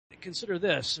consider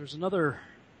this. There's another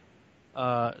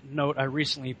note I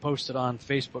recently posted on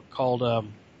Facebook called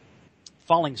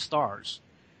Falling Stars.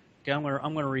 Okay, I'm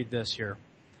gonna read this here.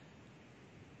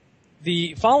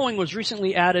 The following was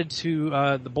recently added to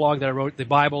the blog that I wrote, the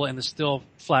Bible and the Still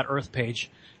Flat Earth page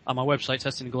on my website,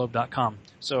 testingtheglobe.com.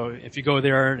 So if you go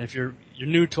there, and if you're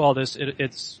new to all this,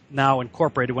 it's now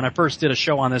incorporated. When I first did a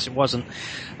show on this, it wasn't.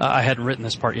 I hadn't written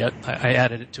this part yet. I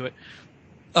added it to it.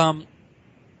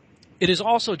 It is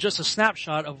also just a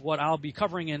snapshot of what I'll be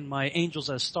covering in my Angels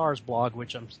as Stars blog,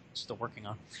 which I'm still working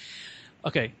on.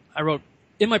 Okay, I wrote,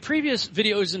 in my previous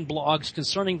videos and blogs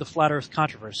concerning the flat earth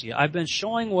controversy, I've been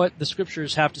showing what the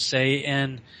scriptures have to say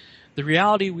and the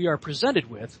reality we are presented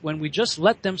with when we just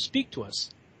let them speak to us,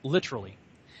 literally.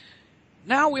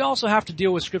 Now we also have to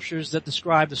deal with scriptures that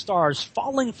describe the stars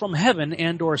falling from heaven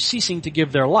and or ceasing to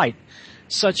give their light,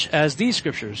 such as these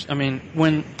scriptures. I mean,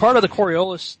 when part of the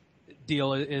Coriolis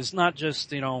deal is not just,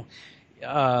 dealing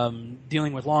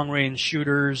with long-range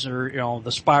shooters or,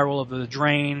 the spiral of the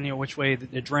drain, which way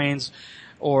it drains,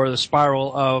 or the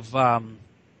spiral of,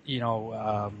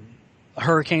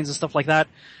 hurricanes and stuff like that,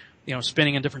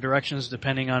 spinning in different directions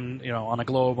depending on, on a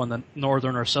globe on the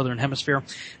northern or southern hemisphere.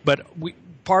 But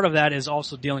part of that is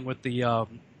also dealing with the,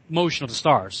 motion of the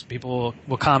stars. People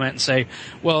will comment and say,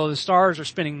 well, the stars are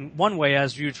spinning one way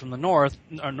as viewed from the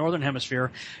northern hemisphere,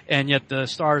 and yet the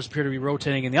stars appear to be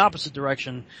rotating in the opposite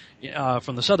direction,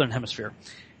 from the southern hemisphere.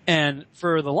 And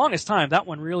for the longest time, that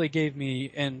one really gave me,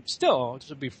 and still,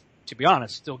 to be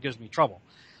honest, still gives me trouble.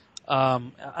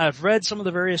 I've read some of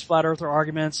the various flat earther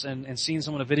arguments and seen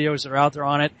some of the videos that are out there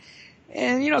on it.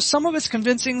 And, some of it's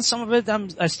convincing, some of it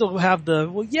I still have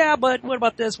well, yeah, but what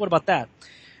about this? What about that?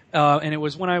 And it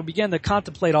was when I began to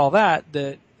contemplate all that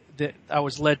I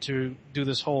was led to do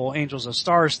this whole Angels of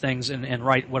Stars things and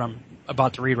write what I'm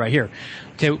about to read right here.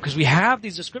 Okay, because we have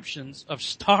these descriptions of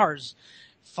stars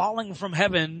falling from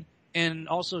heaven and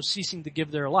also ceasing to give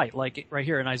their light, like right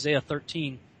here in Isaiah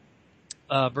 13,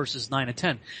 verses 9 and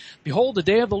 10. Behold, the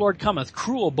day of the Lord cometh,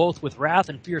 cruel both with wrath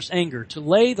and fierce anger, to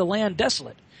lay the land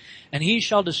desolate, and he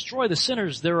shall destroy the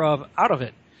sinners thereof out of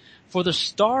it. For the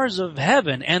stars of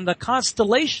heaven and the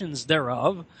constellations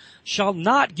thereof shall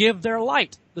not give their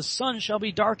light. The sun shall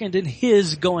be darkened in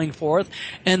his going forth,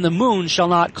 and the moon shall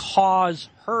not cause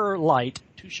her light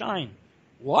to shine.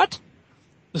 What?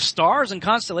 The stars and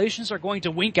constellations are going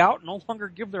to wink out and no longer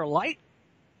give their light?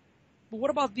 But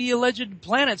what about the alleged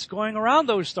planets going around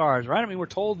those stars, right? I mean, we're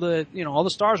told that, all the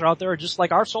stars are out there just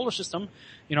like our solar system.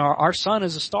 Our sun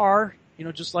is a star,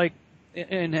 just like,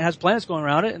 and it has planets going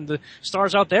around it, and the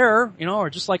stars out there, are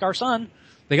just like our sun.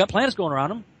 They got planets going around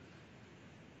them.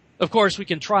 Of course, we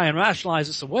can try and rationalize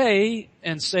this away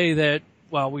and say that,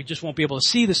 well, we just won't be able to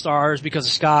see the stars because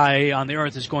the sky on the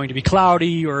earth is going to be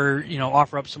cloudy, or,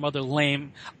 offer up some other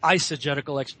lame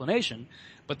eisegetical explanation.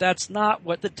 But that's not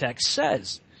what the text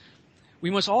says. We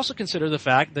must also consider the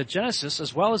fact that Genesis,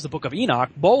 as well as the book of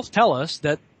Enoch, both tell us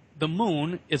that the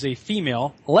moon is a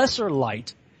female, lesser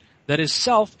light that is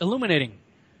self-illuminating.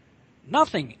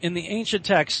 Nothing in the ancient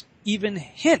texts even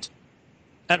hint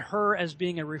at her as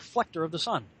being a reflector of the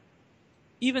sun.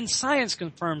 Even science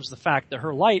confirms the fact that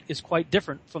her light is quite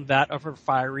different from that of her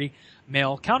fiery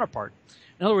male counterpart.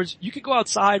 In other words, you could go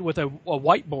outside with a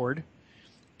whiteboard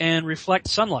and reflect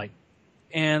sunlight,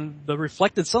 and the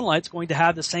reflected sunlight is going to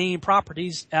have the same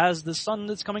properties as the sun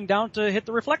that's coming down to hit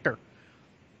the reflector.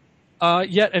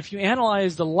 Yet if you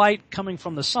analyze the light coming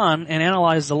from the sun and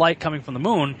analyze the light coming from the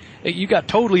moon, you got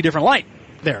totally different light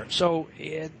there. So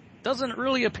it doesn't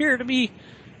really appear to be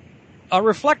a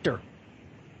reflector.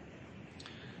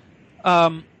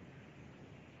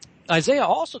 Isaiah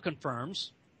also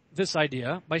confirms this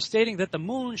idea by stating that the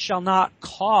moon shall not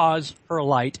cause her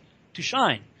light to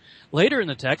shine. Later in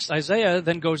the text, Isaiah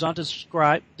then goes on to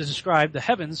describe the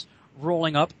heavens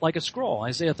rolling up like a scroll,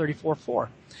 Isaiah 34:4.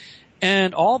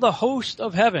 And all the host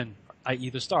of heaven,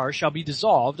 i.e. the stars, shall be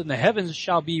dissolved, and the heavens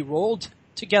shall be rolled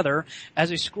together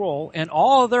as a scroll, and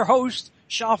all their host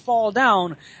shall fall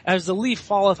down as the leaf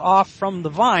falleth off from the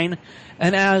vine,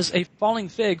 and as a falling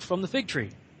fig from the fig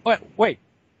tree. Wait,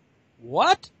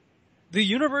 what? The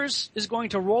universe is going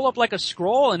to roll up like a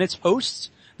scroll, and its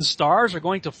hosts, the stars, are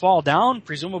going to fall down,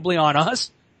 presumably on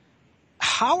us?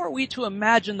 How are we to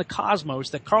imagine the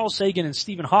cosmos that Carl Sagan and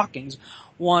Stephen Hawking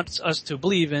wants us to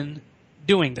believe in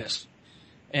doing this?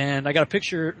 And I got a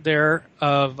picture there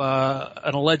of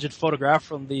an alleged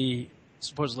photograph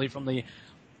supposedly from the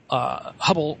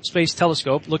Hubble Space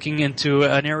Telescope, looking into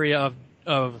an area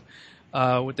of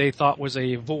what they thought was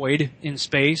a void in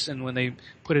space, and when they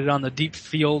put it on the deep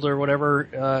field or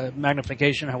whatever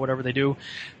magnification or whatever they do,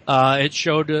 it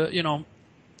showed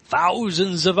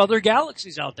thousands of other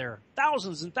galaxies out there.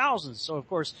 Thousands and thousands. So of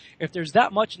course, if there's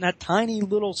that much in that tiny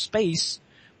little space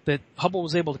that Hubble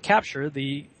was able to capture,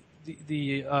 the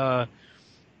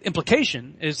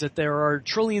implication is that there are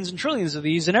trillions and trillions of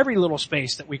these in every little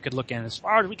space that we could look in. As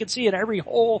far as we can see, in every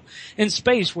hole in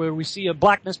space where we see a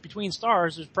blackness between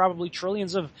stars, there's probably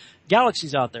trillions of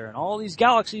galaxies out there. And all these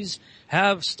galaxies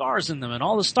have stars in them, and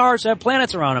all the stars have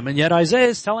planets around them. And yet Isaiah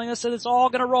is telling us that it's all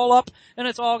going to roll up and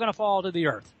it's all going to fall to the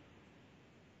earth.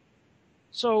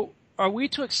 So, are we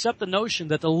to accept the notion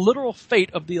that the literal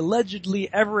fate of the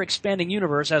allegedly ever-expanding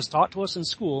universe, as taught to us in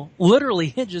school, literally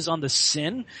hinges on the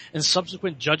sin and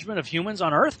subsequent judgment of humans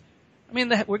on Earth? I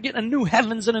mean, we're getting a new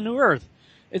heavens and a new Earth.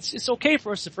 It's okay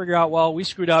for us to figure out, well, we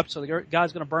screwed up, so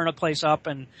God's going to burn a place up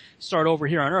and start over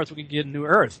here on Earth. We can get a new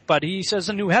Earth. But he says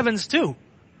a new heavens too,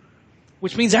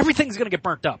 which means everything's going to get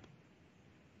burnt up.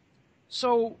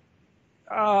 So,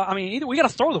 either we got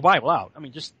to throw the Bible out.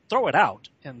 Just throw it out,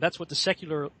 and that's what the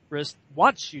secularist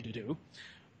wants you to do,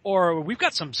 or we've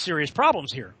got some serious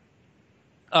problems here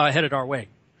headed our way.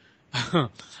 If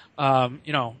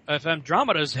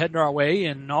Andromeda's heading our way,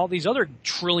 and all these other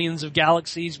trillions of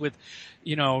galaxies with,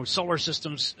 solar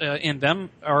systems in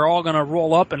them are all going to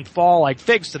roll up and fall like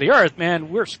figs to the earth, man,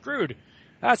 we're screwed.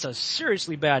 That's a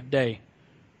seriously bad day.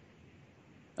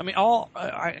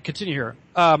 I continue here.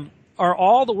 Are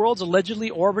all the worlds allegedly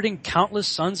orbiting countless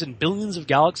suns and billions of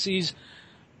galaxies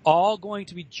all going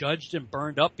to be judged and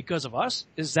burned up because of us?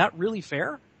 Is that really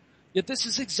fair? Yet this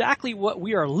is exactly what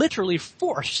we are literally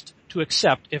forced to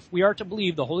accept if we are to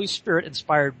believe the Holy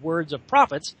Spirit-inspired words of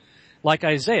prophets like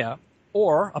Isaiah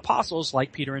or apostles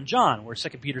like Peter and John, where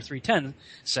 2 Peter 3:10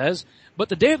 says, "But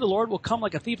the day of the Lord will come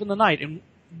like a thief in the night, in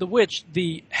the which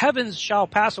the heavens shall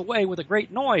pass away with a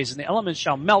great noise, and the elements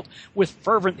shall melt with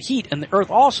fervent heat, and the earth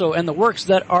also, and the works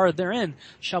that are therein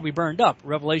shall be burned up."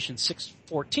 Revelation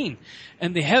 6:14.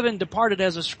 "And the heaven departed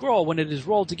as a scroll when it is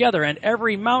rolled together, and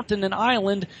every mountain and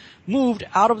island moved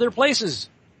out of their places."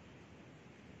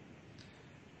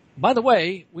 By the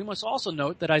way, we must also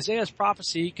note that Isaiah's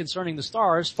prophecy concerning the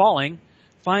stars falling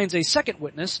finds a second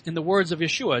witness in the words of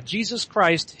Yeshua, Jesus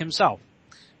Christ himself.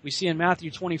 We see in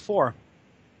Matthew 24,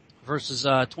 verses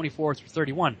 24 through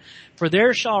 31. "For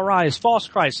there shall arise false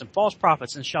Christs and false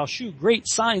prophets, and shall shew great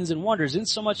signs and wonders,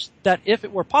 insomuch that if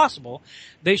it were possible,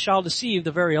 they shall deceive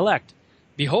the very elect.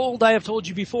 Behold, I have told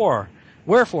you before.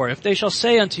 Wherefore, if they shall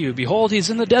say unto you, Behold, he is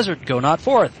in the desert, go not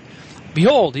forth.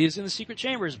 Behold, he is in the secret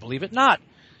chambers, believe it not.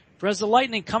 For as the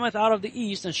lightning cometh out of the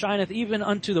east, and shineth even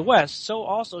unto the west, so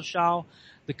also shall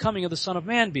the coming of the Son of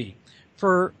Man be.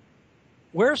 For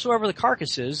wheresoever the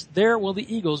carcass is, there will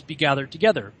the eagles be gathered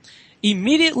together.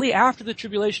 Immediately after the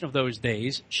tribulation of those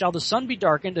days shall the sun be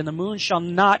darkened, and the moon shall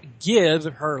not give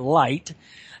her light,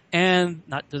 and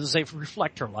doesn't say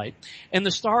reflect her light, and the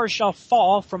stars shall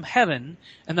fall from heaven,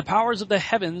 and the powers of the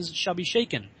heavens shall be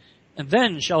shaken. And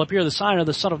then shall appear the sign of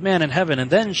the Son of Man in heaven,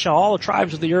 and then shall all the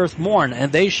tribes of the earth mourn,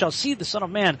 and they shall see the Son of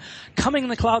Man coming in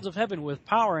the clouds of heaven with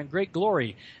power and great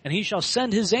glory. And he shall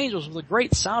send his angels with a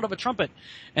great sound of a trumpet,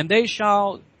 and they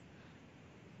shall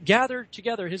gather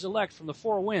together his elect from the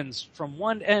four winds, from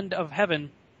one end of heaven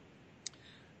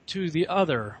to the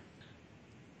other."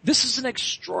 This is an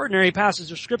extraordinary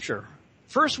passage of Scripture.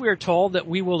 First, we are told that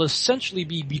we will essentially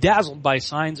be bedazzled by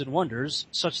signs and wonders,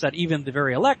 such that even the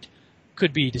very elect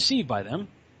could be deceived by them.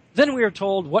 Then we are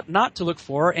told what not to look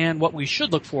for and what we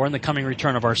should look for in the coming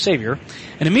return of our Savior.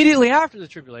 And immediately after the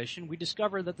tribulation, we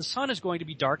discover that the sun is going to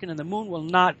be darkened, and the moon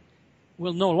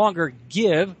will no longer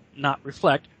give, not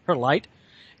reflect, her light,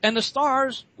 and the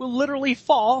stars will literally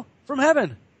fall from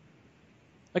heaven.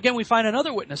 Again, we find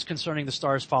another witness concerning the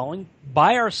stars falling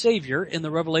by our Savior in the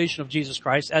revelation of Jesus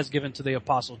Christ as given to the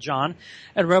Apostle John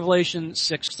at Revelation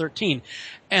 6:13.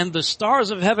 "And the stars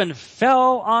of heaven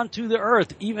fell onto the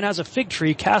earth, even as a fig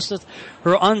tree casteth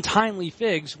her untimely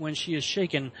figs when she is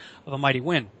shaken of a mighty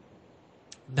wind."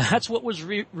 That's what was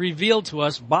revealed to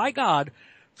us by God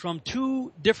from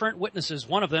two different witnesses,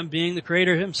 one of them being the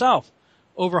Creator himself,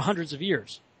 over hundreds of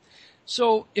years.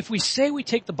 So if we say we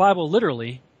take the Bible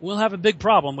literally, we'll have a big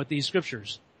problem with these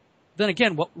scriptures. Then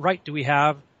again, what right do we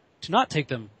have to not take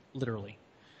them literally?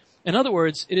 In other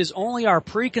words, it is only our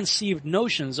preconceived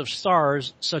notions of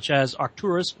stars such as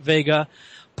Arcturus, Vega,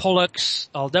 Pollux,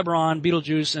 Aldebaran,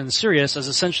 Betelgeuse, and Sirius as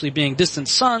essentially being distant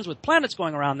suns with planets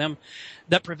going around them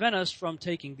that prevent us from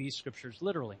taking these scriptures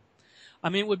literally.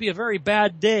 It would be a very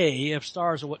bad day if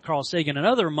stars are what Carl Sagan and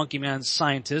other monkey man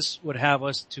scientists would have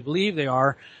us to believe they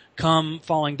are, come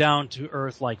falling down to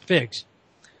earth like figs.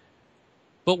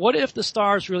 But what if the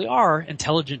stars really are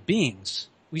intelligent beings?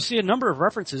 We see a number of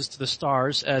references to the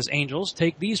stars as angels.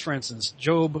 Take these, for instance,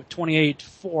 Job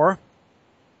 28:4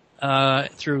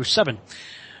 through 7.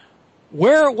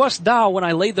 Where wast thou when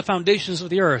I laid the foundations of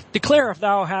the earth? Declare if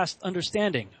thou hast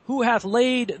understanding. Who hath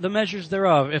laid the measures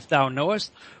thereof, if thou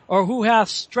knowest? Or who hath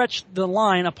stretched the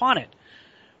line upon it?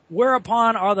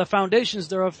 Whereupon are the foundations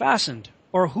thereof fastened?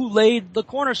 Or who laid the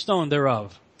cornerstone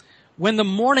thereof? When the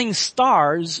morning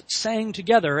stars sang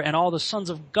together, and all the sons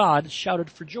of God shouted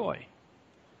for joy.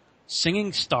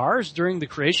 Singing stars during the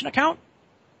creation account?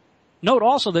 Note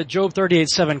also that Job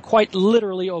 38:7 quite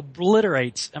literally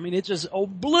obliterates, it just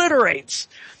obliterates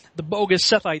the bogus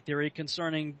Sethite theory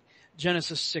concerning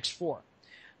Genesis 6:4.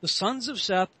 The sons of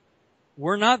Seth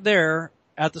were not there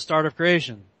at the start of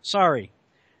creation. Sorry.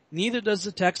 Neither does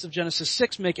the text of Genesis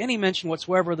 6 make any mention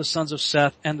whatsoever of the sons of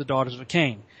Seth and the daughters of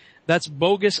Cain. That's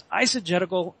bogus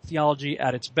eisegetical theology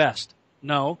at its best.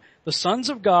 No, the sons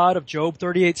of God of Job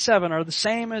 38:7 are the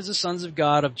same as the sons of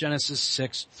God of Genesis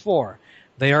 6:4.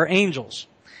 They are angels.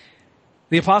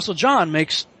 The Apostle John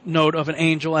makes note of an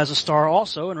angel as a star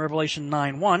also in Revelation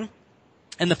 9:1.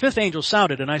 And the fifth angel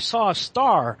sounded, and I saw a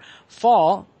star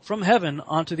fall from heaven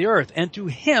onto the earth, and to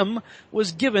him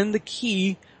was given the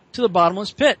key to the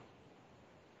bottomless pit.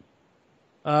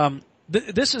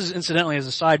 This is, incidentally, as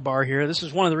a sidebar here, this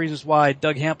is one of the reasons why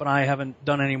Doug Hamp and I haven't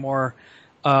done any more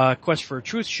Quest for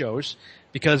Truth shows,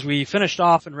 because we finished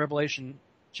off in Revelation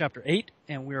chapter 8,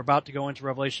 and we're about to go into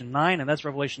Revelation 9, and that's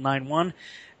Revelation 9:1.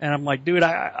 And I'm like, dude,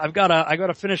 I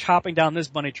gotta finish hopping down this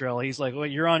bunny trail. He's like, well,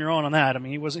 you're on your own on that.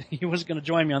 He wasn't gonna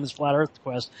join me on this flat earth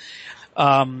quest.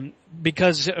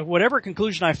 Because whatever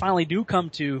conclusion I finally do come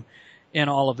to in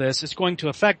all of this, it's going to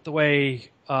affect the way,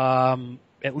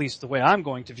 at least the way I'm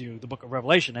going to view the book of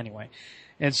Revelation anyway.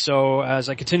 And so as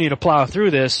I continue to plow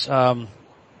through this, I'm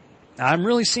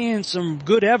really seeing some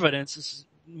good evidence. This is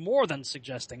more than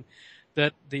suggesting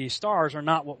that the stars are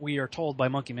not what we are told by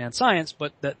monkey man science,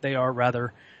 but that they are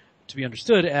rather to be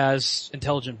understood as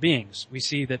intelligent beings. We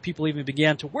see that people even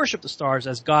began to worship the stars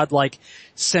as godlike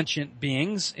sentient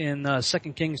beings in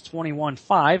 2 Kings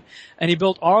 21:5, and he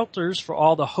built altars for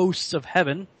all the hosts of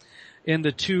heaven in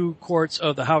the two courts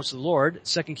of the house of the Lord.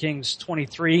 2 Kings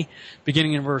 23,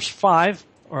 beginning in verse 5,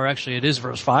 or actually it is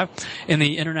verse 5, in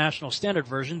the International Standard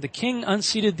Version. The king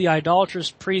unseated the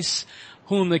idolatrous priests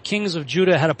whom the kings of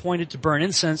Judah had appointed to burn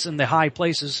incense in the high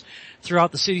places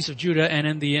throughout the cities of Judah and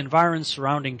in the environs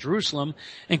surrounding Jerusalem,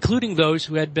 including those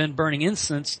who had been burning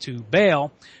incense to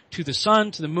Baal, to the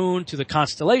sun, to the moon, to the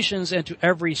constellations, and to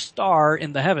every star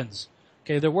in the heavens.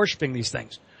 Okay, they're worshiping these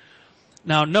things.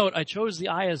 Now note, I chose the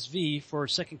ISV for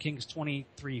 2 Kings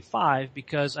 23:5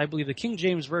 because I believe the King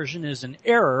James Version is an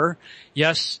error.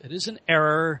 Yes, it is an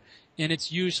error in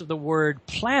its use of the word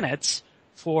planets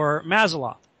for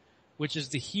Mazaloth, which is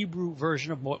the Hebrew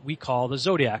version of what we call the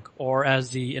zodiac, or as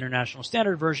the International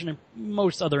Standard Version and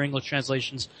most other English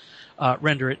translations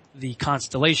render it, the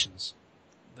constellations.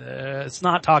 It's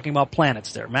not talking about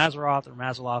planets there. Mazzaroth or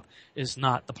Mazaloth is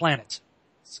not the planets.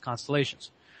 It's constellations.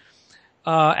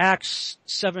 Acts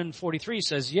 7:43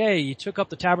 says, Yea, ye took up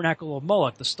the tabernacle of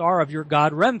Moloch, the star of your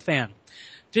god Remphan,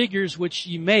 figures which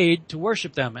ye made to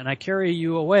worship them, and I carry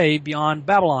you away beyond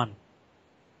Babylon.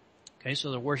 Okay,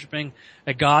 so they're worshiping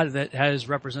a god that is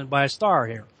represented by a star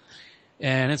here.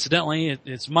 And incidentally,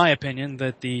 it's my opinion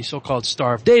that the so-called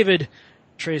Star of David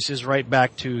traces right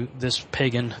back to this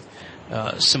pagan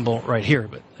symbol right here.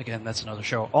 But again, that's another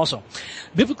show also.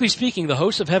 Biblically speaking, the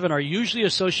hosts of heaven are usually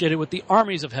associated with the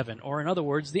armies of heaven, or in other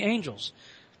words, the angels.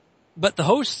 But the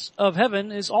hosts of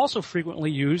heaven is also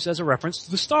frequently used as a reference to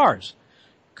the stars.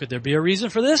 Could there be a reason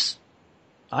for this?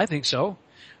 I think so.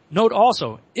 Note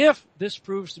also, if this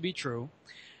proves to be true,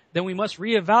 then we must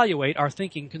reevaluate our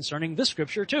thinking concerning this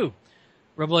scripture too.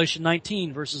 Revelation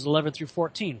 19, verses 11 through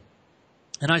 14.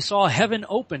 And I saw heaven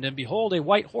opened, and behold, a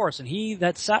white horse, and he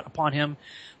that sat upon him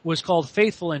was called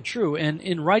Faithful and True, and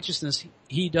in righteousness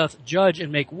he doth judge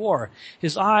and make war.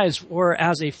 His eyes were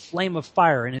as a flame of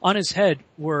fire, and on his head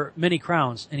were many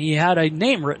crowns, and he had a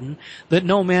name written that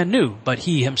no man knew, but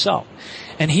he himself.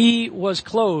 And he was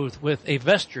clothed with a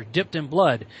vesture dipped in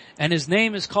blood, and his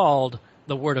name is called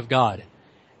the Word of God.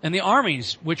 And the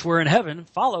armies which were in heaven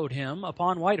followed him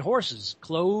upon white horses,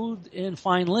 clothed in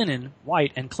fine linen,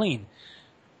 white and clean.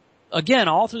 Again,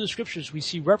 all through the scriptures we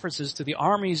see references to the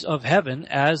armies of heaven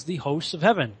as the hosts of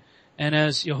heaven, and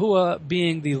as Yahuwah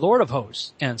being the Lord of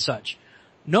hosts and such.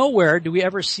 Nowhere do we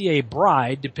ever see a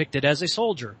bride depicted as a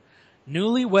soldier.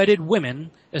 Newly wedded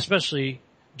women, especially,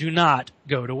 do not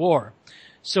go to war.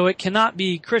 So it cannot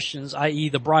be Christians, i.e.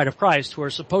 the bride of Christ, who are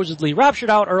supposedly raptured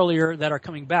out earlier that are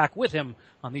coming back with him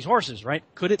on these horses, right?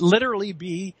 Could it literally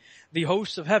be the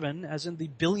hosts of heaven, as in the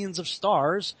billions of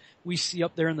stars we see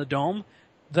up there in the dome,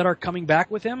 that are coming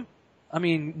back with him? I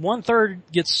mean, 1/3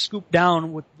 gets scooped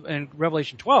down in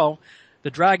Revelation 12. The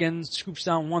dragon scoops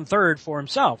down 1/3 for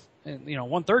himself. And,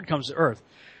 1/3 comes to earth.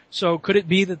 So could it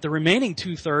be that the remaining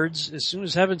 2/3, as soon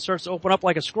as heaven starts to open up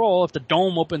like a scroll, if the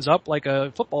dome opens up like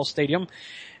a football stadium,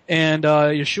 and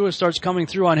Yeshua starts coming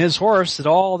through on his horse, that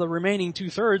all the remaining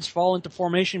 2/3 fall into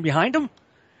formation behind him?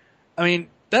 I mean,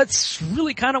 that's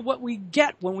really kind of what we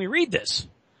get when we read this.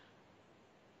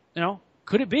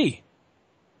 Could it be?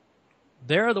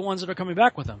 They're the ones that are coming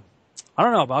back with him. I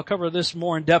don't know, but I'll cover this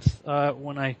more in depth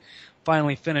when I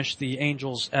finally finish the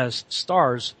Angels as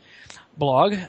Stars blog.